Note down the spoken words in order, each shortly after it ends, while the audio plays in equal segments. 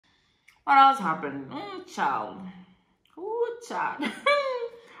What else happened? Child. Ooh, child.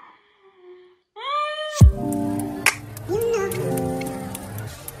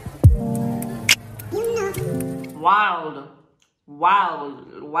 Wild.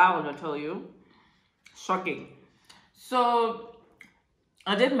 Wild. Wild, I tell you. Shocking. So,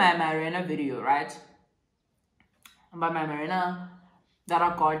 I did my mirena video, right? About my mirena that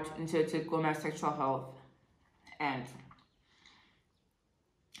I got into my sexual health. And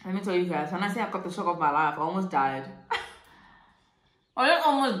let me tell you guys, when I say I got the shock of my life, I almost died. I didn't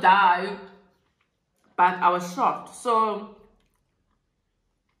almost die, but I was shocked. So,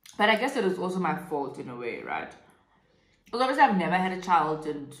 but I guess it was also my fault in a way, right? Because obviously I've never had a child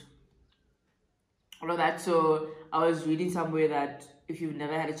and all of that. So I was reading somewhere that if you've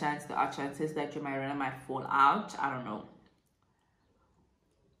never had a chance, there are chances that your mirena might fall out. I don't know.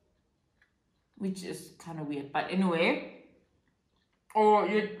 Which is kind of weird. But anyway, or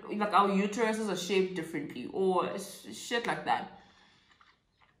like our uteruses are shaped differently or shit like that.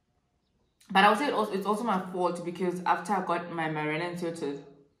 But I would say it's also my fault because after I got my mirena inserted,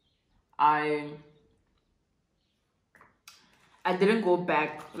 I didn't go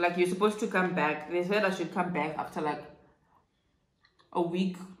back. Like, you're supposed to come back. They said I should come back after like a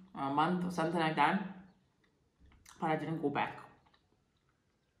week or a month or something like that. But I didn't go back.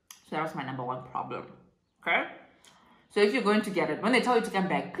 So that was my number one problem. Okay? So if you're going to get it, when they tell you to come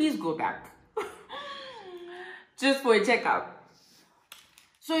back, please go back. Just for a checkup.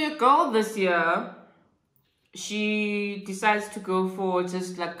 So your girl this year, she decides to go for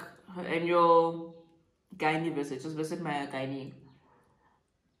just like her annual gynae visit. Just visit my gynae.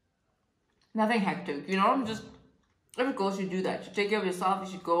 Nothing hectic, you know? Just every girl should do that. You should take care of yourself.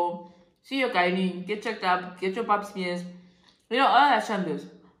 You should go see your gynae, get checked up, get your pap smears. You know, all that shit.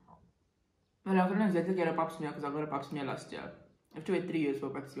 Well, I couldn't exactly get a pap smear because I got a pap smear last year. I have to wait 3 years for a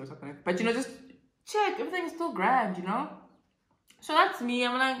pap smear or something. But you know, just check. Everything is still grand, you know? So that's me.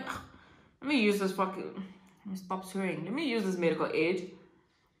 I'm like, let me use this fucking... Let me stop swearing. Let me use this medical aid.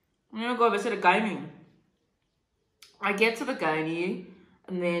 I'm gonna go visit a gynae. I get to the gynae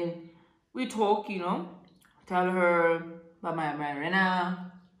and then we talk, you know. Tell her about my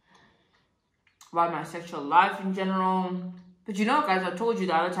mirena, about my sexual life in general. But you know, guys, I told you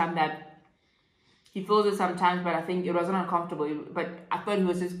the other time that he feels it sometimes, but I think it wasn't uncomfortable. But I thought he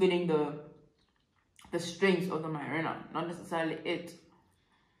was just feeling the strength of the mirena, not necessarily it.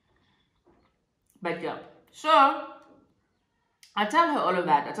 But yeah, so I tell her all of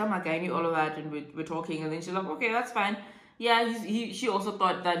that. I tell my gynae all of that, and we're talking, and then she's like, okay, that's fine. Yeah, she also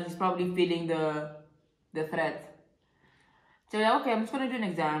thought that he's probably feeling the threat. So yeah, okay, I'm just gonna do an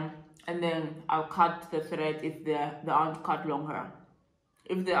exam, and then I'll cut the thread if they aren't cut longer.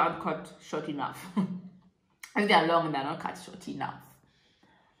 If they aren't cut short enough. If they are long and they're not cut short enough.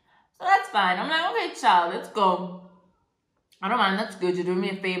 So that's fine. I'm like, okay, child, let's go. I don't mind, that's good. You're doing me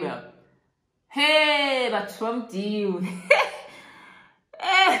a favor. Hey, but Trump deal.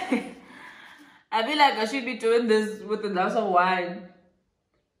 Hey. I feel like I should be doing this with a glass of wine.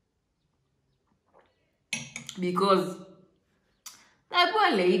 Because that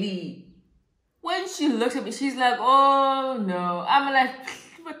poor lady, when she looks at me, she's like, oh no. I'm like,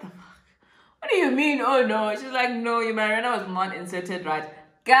 what the fuck? What do you mean, oh no? She's like, no, your mirena was not inserted right.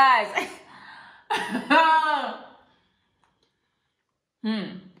 Guys.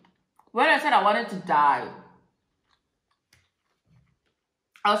 When I said I wanted to die,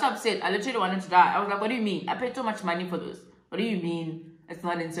 I was upset. I literally wanted to die. I was like, what do you mean? I paid too much money for this. What do you mean it's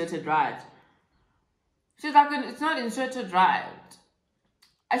not inserted right? She's like, it's not inserted right.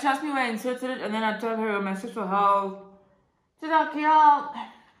 She asked me why I inserted it, and then I told her my sexual health. She's like, yeah,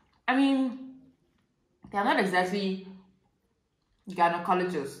 I mean, they're not exactly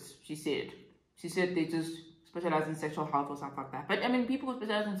gynecologists, she said. She said they just specialize in sexual health or something like that. But I mean, people who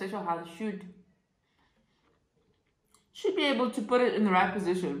specialize in sexual health should be able to put it in the right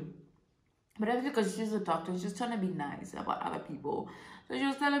position. But that's because she's a doctor, she's trying to be nice about other people. So she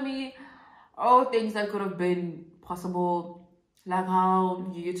was telling me all things that could have been possible, like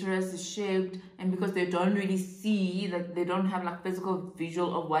how your uterus is shaped, and because they don't really see, like they don't have like physical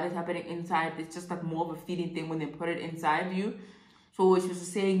visual of what is happening inside, it's just like more of a feeling thing when they put it inside you. So she was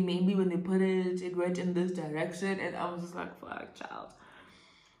saying maybe when they put it, it went in this direction, and I was just like, fuck, child,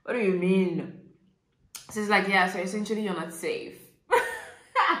 what do you mean? She's like, yeah, so essentially you're not safe.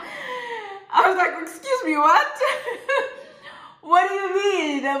 I was like, excuse me, what? What do you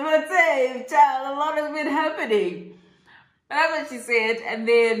mean I'm not safe, child? A lot has been happening. But that's what she said. And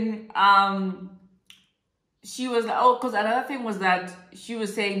then she was like, oh, because another thing was that she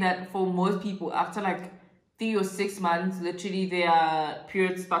was saying that for most people, after like 3 or 6 months, literally their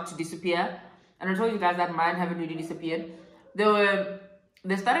periods start to disappear. And I told you guys that mine haven't really disappeared.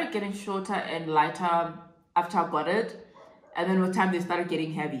 They started getting shorter and lighter after I got it, and then with time they started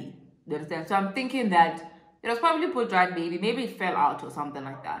getting heavy. You understand? So I'm thinking that it was probably poor dried baby. Maybe it fell out or something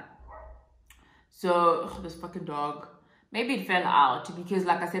like that. So this fucking dog. Maybe it fell out because,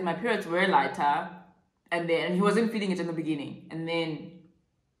 like I said, my periods were lighter, and he wasn't feeling it in the beginning, and then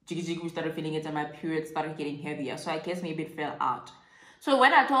we started feeling it, and my periods started getting heavier. So I guess maybe it fell out. So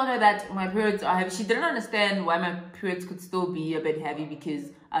when I told her that my periods are heavy, she didn't understand why my periods could still be a bit heavy because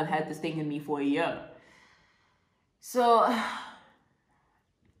I've had this thing in me for a year. So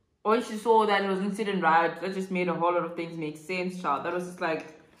when she saw that it wasn't sitting right, that just made a whole lot of things make sense, child. That was just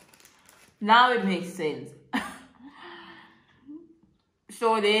like, now it makes sense.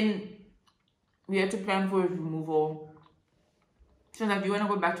 So then we had to plan for a removal. She was like, do you want to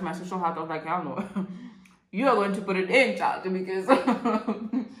go back to my social health? I was like, hell no. You are going to put it in, child, because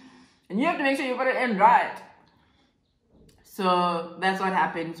and you have to make sure you put it in right. So that's what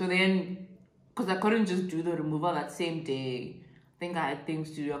happened. So then, because I couldn't just do the removal that same day, I think I had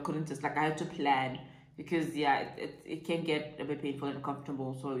things to do. I couldn't just, like, I had to plan, because yeah, it can get a bit painful and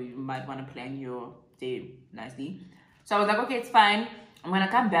uncomfortable, so you might want to plan your day nicely. So I was like, okay, it's fine. I'm gonna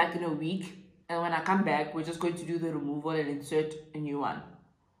come back in a week, and when I come back, we're just going to do the removal and insert a new one.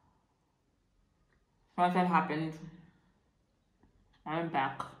 Once that happened, I went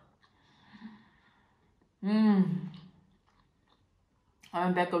back. I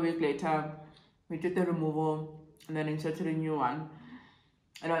went back a week later. We did the removal and then inserted a new one.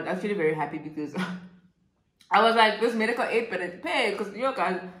 And I was actually very happy because I was like, this medical aid better pay, because yo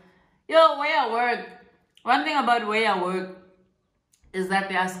guys, where I work, one thing about where I work is that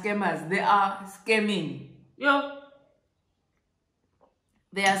they are scammers. They are scamming.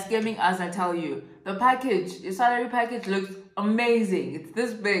 They are scamming us, I tell you. The package, your salary package looks amazing. It's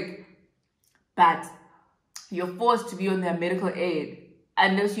this big. But you're forced to be on their medical aid.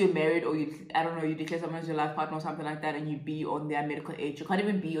 Unless you're married or you declare someone as your life partner or something like that, and you be on their medical aid. You can't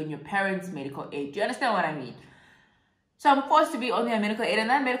even be on your parents' medical aid. Do you understand what I mean? So I'm forced to be on their medical aid. And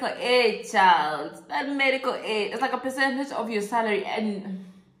that medical aid, child, that medical aid, it's like a percentage of your salary. And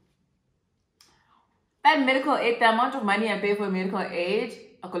that medical aid, the amount of money I pay for medical aid,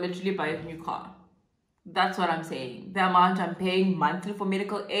 I could literally buy a new car. That's what I'm saying. The amount I'm paying monthly for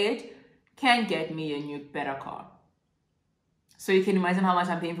medical aid can get me a new, better car. So you can imagine how much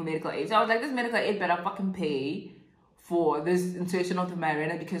I'm paying for medical aid. So I was like, this medical aid better fucking pay for this insertion of the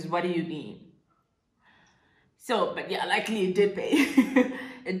mirena, because what do you need? So, but yeah, luckily it did pay.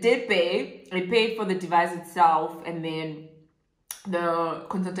 It did pay. It paid for the device itself, and then the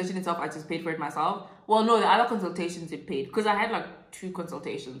consultation itself, I just paid for it myself. Well, no, the other consultations it paid, because I had like 2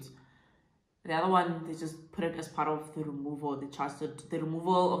 consultations. The other one, they just put it as part of the removal. They charged it, the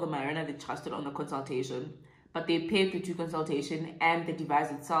removal of the mirena, they charged it on the consultation. But they paid the 2 consultations and the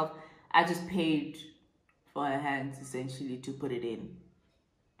device itself. I just paid for her hands, essentially, to put it in.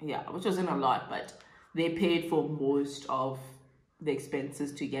 Yeah, which wasn't a lot, but they paid for most of the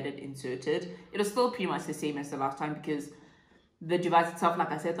expenses to get it inserted. It was still pretty much the same as the last time, because the device itself,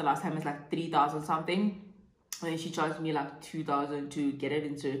 like I said, the last time was like 3,000 something. And she charged me like 2,000 to get it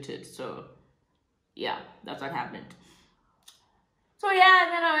inserted. So yeah, that's what happened. So yeah,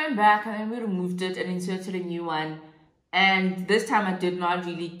 and then I went back and then we removed it and inserted a new one. And this time I did not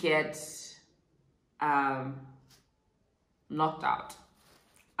really get knocked out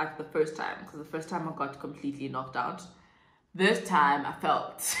like the first time, because the first time I got completely knocked out. This time I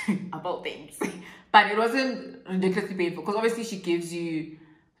felt things, but it wasn't ridiculously painful, because obviously she gives you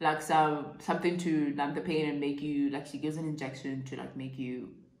like something to numb the pain and make you, like, she gives an injection to like make you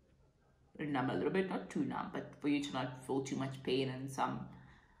numb a little bit, not too numb, but for you to not feel too much pain, and some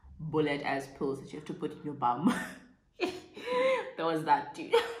bullet as pills that you have to put in your bum. There was that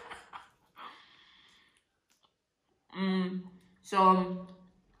too.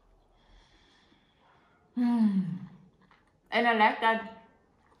 And I like that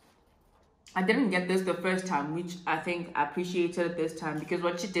I didn't get this the first time, which I think I appreciated this time, because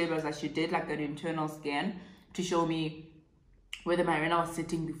what she did was that she did like an internal scan to show me where the mirena was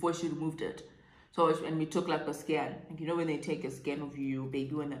sitting before she removed it. So when we took like a scan, and you know when they take a scan of your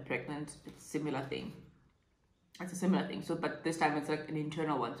baby when they're pregnant, it's a similar thing. It's a similar thing. So, but this time it's like an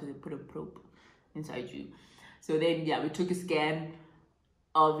internal one, so they put a probe inside you. So then, yeah, we took a scan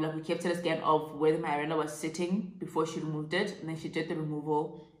of, like, we kept a scan of where the mirena was sitting before she removed it, and then she did the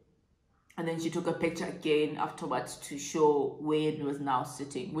removal, and then she took a picture again afterwards to show where it was now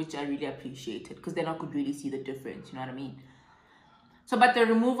sitting, which I really appreciated, because then I could really see the difference, you know what I mean? So, but the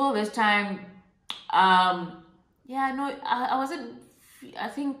removal this time, Yeah, no, I wasn't. I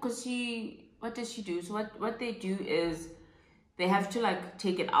think because what does she do? So what they do is they have to like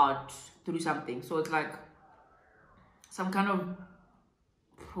take it out through something. So it's like some kind of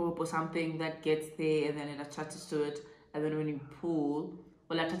probe or something that gets there, and then it attaches to it, and then when you pull,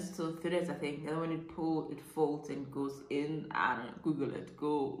 well, it attaches to the threads, I think, and then when you pull, it folds and goes in. I don't know, Google it,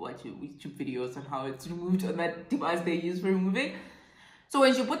 go watch YouTube videos on how it's removed on that device they use for removing. So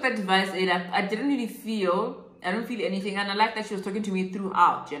when she put that device in, I didn't really feel, I don't feel anything, and I like that she was talking to me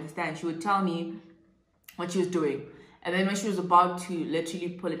throughout. Do you understand? She would tell me what she was doing, and then when she was about to literally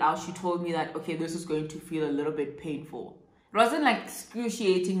pull it out, she told me that, okay, this is going to feel a little bit painful. It wasn't like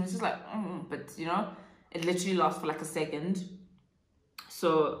excruciating, it was just like, but you know, it literally lasts for like a second.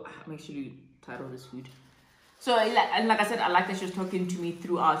 So I'm actually tired of this food. So, and like I said, I like that she was talking to me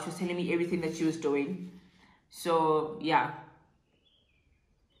throughout. She was telling me everything that she was doing. So yeah,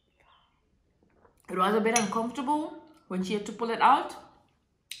 it was a bit uncomfortable when she had to pull it out,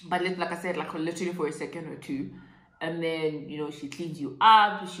 but like I said, like literally for a second or two. And then, you know, she cleans you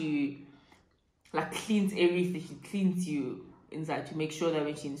up, she like cleans everything, she cleans you inside to make sure that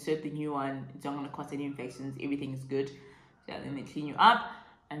when she inserts the new one, it's not going to cause any infections, everything is good. So then they clean you up,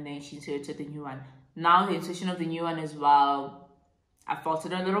 and then she inserted the new one. Now the insertion of the new one as well, I felt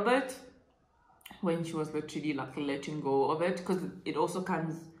it a little bit when she was literally like letting go of it, because it also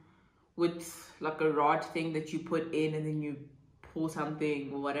comes with like a rod thing that you put in, and then you pull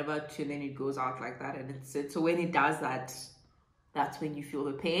something or whatever, and then it goes out like that, and it sits. So when it does that, that's when you feel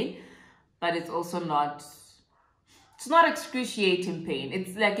the pain. But it's also not, it's not excruciating pain.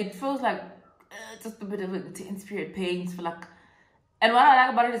 It's like, it feels like just a bit of an intense period pain for like, and what I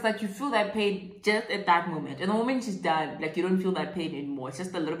like about it is that you feel that pain just at that moment. And the moment she's done, like, you don't feel that pain anymore. It's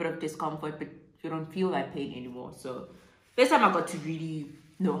just a little bit of discomfort, but you don't feel that pain anymore. So this time I got to really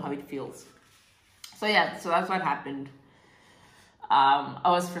know how it feels. So yeah, so that's what happened. I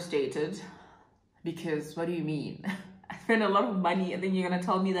was frustrated because, what do you mean? I spent a lot of money, and then you're gonna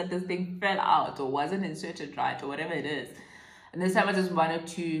tell me that this thing fell out or wasn't inserted right or whatever it is. And this time I just wanted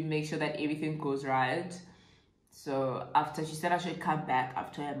to make sure that everything goes right. So after, she said I should come back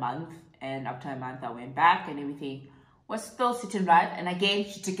after a month, and after a month I went back and everything was still sitting right. And again,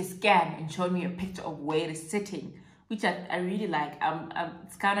 she took a scan and showed me a picture of where it's sitting, which I really like.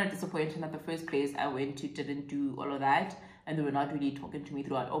 It's kind of disappointing that the first place I went to didn't do all of that, and they were not really talking to me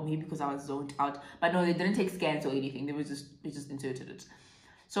throughout, or maybe because I was zoned out. But no, they didn't take scans or anything. They just inserted it.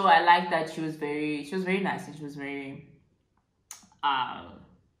 So I like that she was very nice, and she was very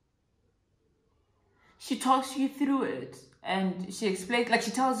she talks you through it, and she explains, like, she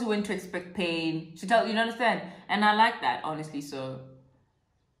tells you when to expect pain. She tells you, understand, and I like that, honestly. So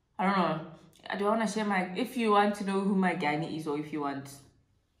I don't know. I don't want to share my, if you want to know who my gynae is, or if you want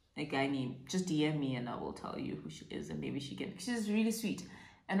a gynae, just DM me and I will tell you who she is, and maybe she can, she's really sweet.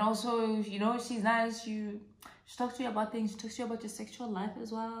 And also, you know, she's nice. She talks to you about things. She talks to you about your sexual life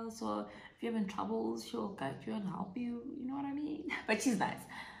as well. So if you're having troubles, she'll guide you and help you. You know what I mean? But she's nice.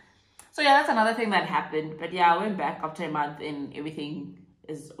 So yeah, that's another thing that happened. But yeah, I went back after a month, and everything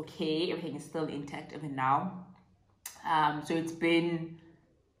is okay. Everything is still intact even now. So it's been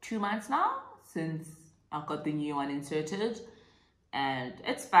 2 months now since I got the new one inserted, and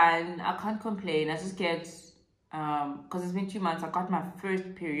it's fine. I can't complain. I just get, because it's been 2 months, I got my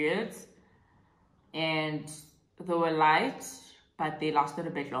first periods, and they were light, but they lasted a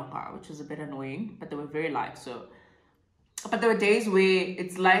bit longer, which was a bit annoying, but they were very light. So, but there were days where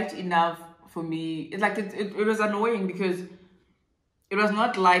it's light enough for me. It's like, it was annoying because it was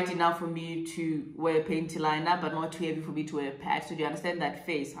not light enough for me to wear a panty liner, but not too heavy for me to wear a pad. So do you understand that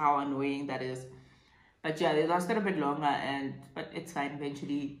face, how annoying that is? But yeah, they lasted a bit longer, but it's fine.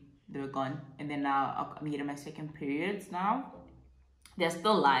 Eventually they were gone, and then now I'm getting my second periods now. They're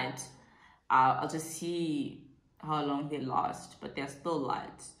still light. I'll just see how long they last, but they're still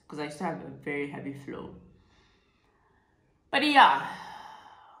light because I used to have a very heavy flow. But yeah,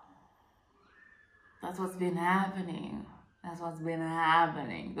 that's what's been happening. That's what's been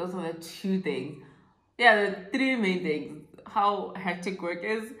happening. Those are the 2 things. Yeah, the 3 main things. How hectic work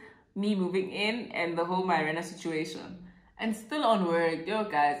is, me moving in, and the whole mirena situation. And still on work. Yo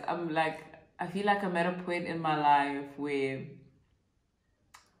guys, I feel like I'm at a point in my life where,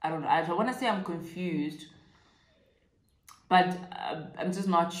 I don't know, I don't want to say I'm confused, but I'm just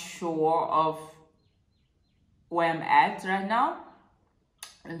not sure of where I'm at right now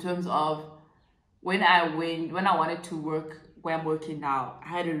in terms of when I wanted to work where I'm working now. I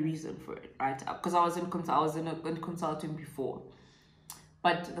had a reason for it, right? Because I was in consulting before,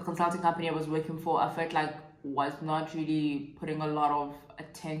 but the consulting company I was working for, I felt like was not really putting a lot of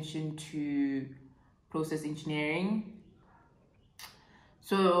attention to process engineering.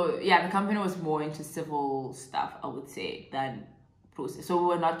 So yeah, the company was more into civil stuff, I would say, than process. So we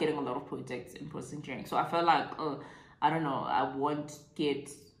were not getting a lot of projects in process engineering. So I felt like, I don't know, I won't get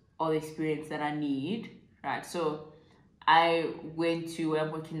all the experience that I need, right? So I went to where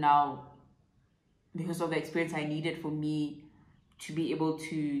I'm working now because of the experience I needed for me to be able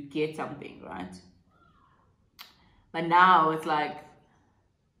to get something, right? But now it's like,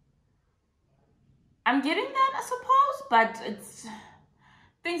 I'm getting that, I suppose, but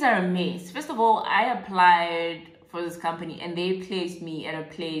things are a mess. First of all, I applied for this company and they placed me at a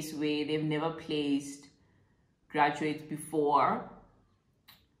place where they've never placed graduates before.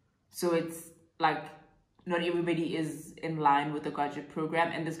 So it's like not everybody is in line with the graduate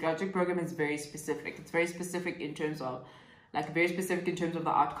program, and this graduate program is very specific. It's very specific in terms of the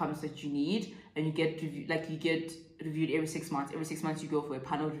outcomes that you need, and you get reviewed every 6 months. Every 6 months you go for a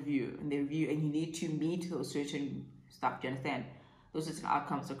panel review, and they review, and you need to meet those certain stuff. Do you understand? Those certain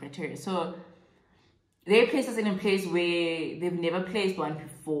outcomes or criteria. So they place us in a place where they've never placed one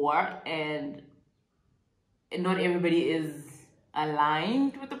before, and not everybody is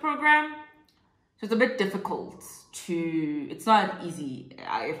aligned with the program. So it's a bit difficult it's not easy,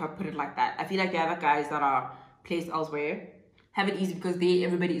 if I put it like that. I feel like the other guys that are placed elsewhere have it easy because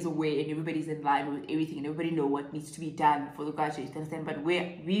everybody is aware and everybody's in line with everything and everybody know what needs to be done for the graduates, understand? But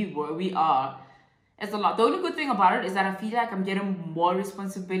where we are, it's a lot. The only good thing about it is that I feel like I'm getting more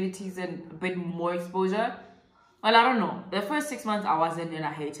responsibilities and a bit more exposure. Well, I don't know. The first 6 months I wasn't and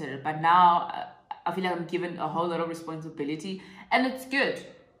I hated it, but now I feel like I'm given a whole lot of responsibility and it's good,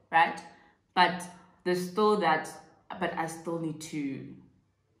 right? But there's still that, but I still need to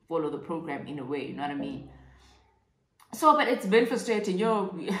follow the program in a way, you know what I mean? So, but it's been frustrating.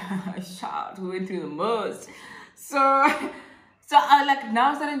 We went through the most. So I like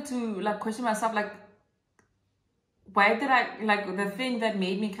now starting to like question myself, like, why did I, like, the thing that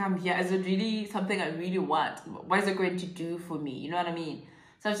made me come here, is it really something I really want? What is it going to do for me? You know what I mean?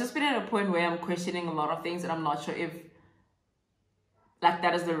 So I've just been at a point where I'm questioning a lot of things and I'm not sure if like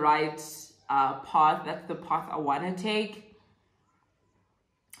that is the right path, that's the path I want to take.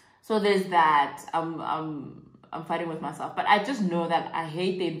 So there's that. I'm fighting with myself, but I just know that I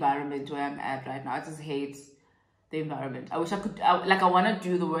hate the environment where I'm at right now. I just hate the environment. I wish I could, I want to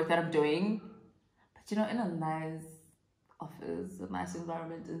do the work that I'm doing, but you know, in a nice office, a nice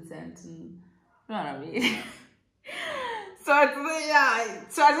environment in Santon, you know what I mean? So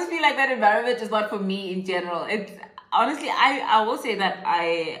I just feel like that environment is not for me in general. It's honestly, I will say that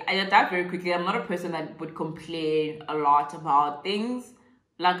I adapt very quickly. I'm not a person that would complain a lot about things.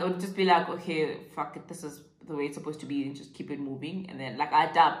 Like I would just be like, okay, fuck it, this is the way it's supposed to be, and just keep it moving. And then like I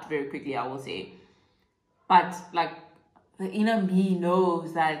adapt very quickly, I will say. But like the inner me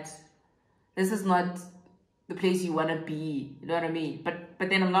knows that this is not the place you want to be. You know what I mean? But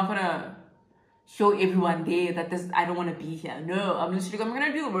then I'm not gonna show everyone there that I don't want to be here. No, I'm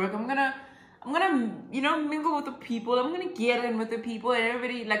gonna do the work. I'm gonna you know, mingle with the people. I'm gonna get in with the people and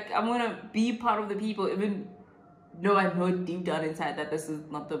everybody. Like I'm gonna be part of the people, even though I know deep down inside that this is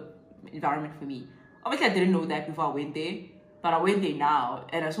not the environment for me. Obviously, I didn't know that before I went there, but I went there now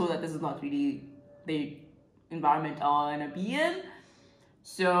and I saw that this is not really the environment I want to be in.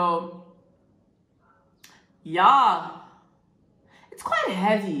 So yeah, it's quite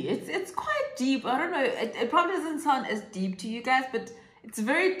heavy. It's quite deep. I don't know. It probably doesn't sound as deep to you guys, but it's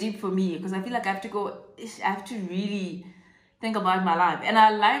very deep for me because I feel like I have to really think about my life. And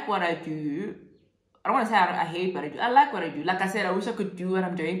I like what I do. I don't want to say I hate what I do. I like what I do. Like I said, I wish I could do what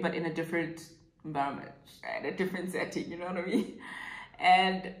I'm doing, but in a different environment, in a different setting, you know what I mean?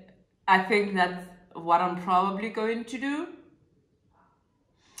 And I think that's what I'm probably going to do.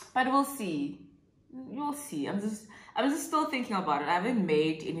 But we'll see. You'll see. I'm just still thinking about it. I haven't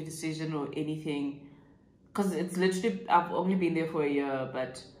made any decision or anything because it's literally, I've only been there for a year,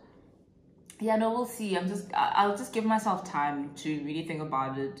 but yeah, no, we'll see. I'll just give myself time to really think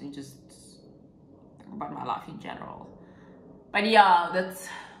about it and just think about my life in general. But yeah, that's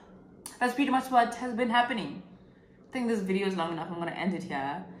pretty much what has been happening. I think this video is long enough. I'm gonna end it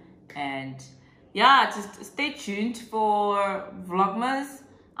here, and yeah, just stay tuned for Vlogmas.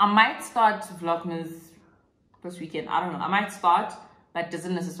 I might start Vlogmas this weekend. I don't know. I might start, but it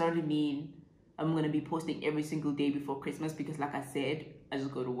doesn't necessarily mean I'm gonna be posting every single day before Christmas because, like I said, I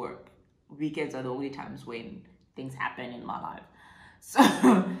just go to work. Weekends are the only times when things happen in my life.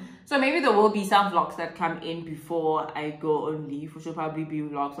 So maybe there will be some vlogs that come in before I go on leave, which will probably be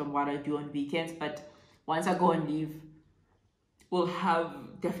vlogs on what I do on weekends. But once I go on leave, we'll have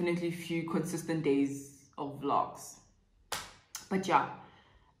definitely a few consistent days of vlogs. But yeah,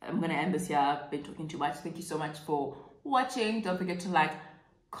 I'm gonna end this here. I've been talking too much. Thank you so much for watching. Don't forget to like,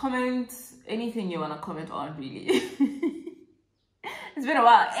 comment, anything you want to comment on, really. It's been a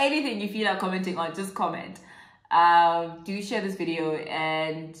while. Anything you feel like commenting on, just comment. Do share this video,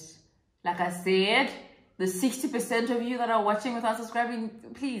 and like I said, the 60% of you that are watching without subscribing,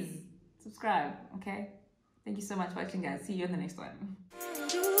 please subscribe. Okay, thank you so much for watching, guys. See you in the next one.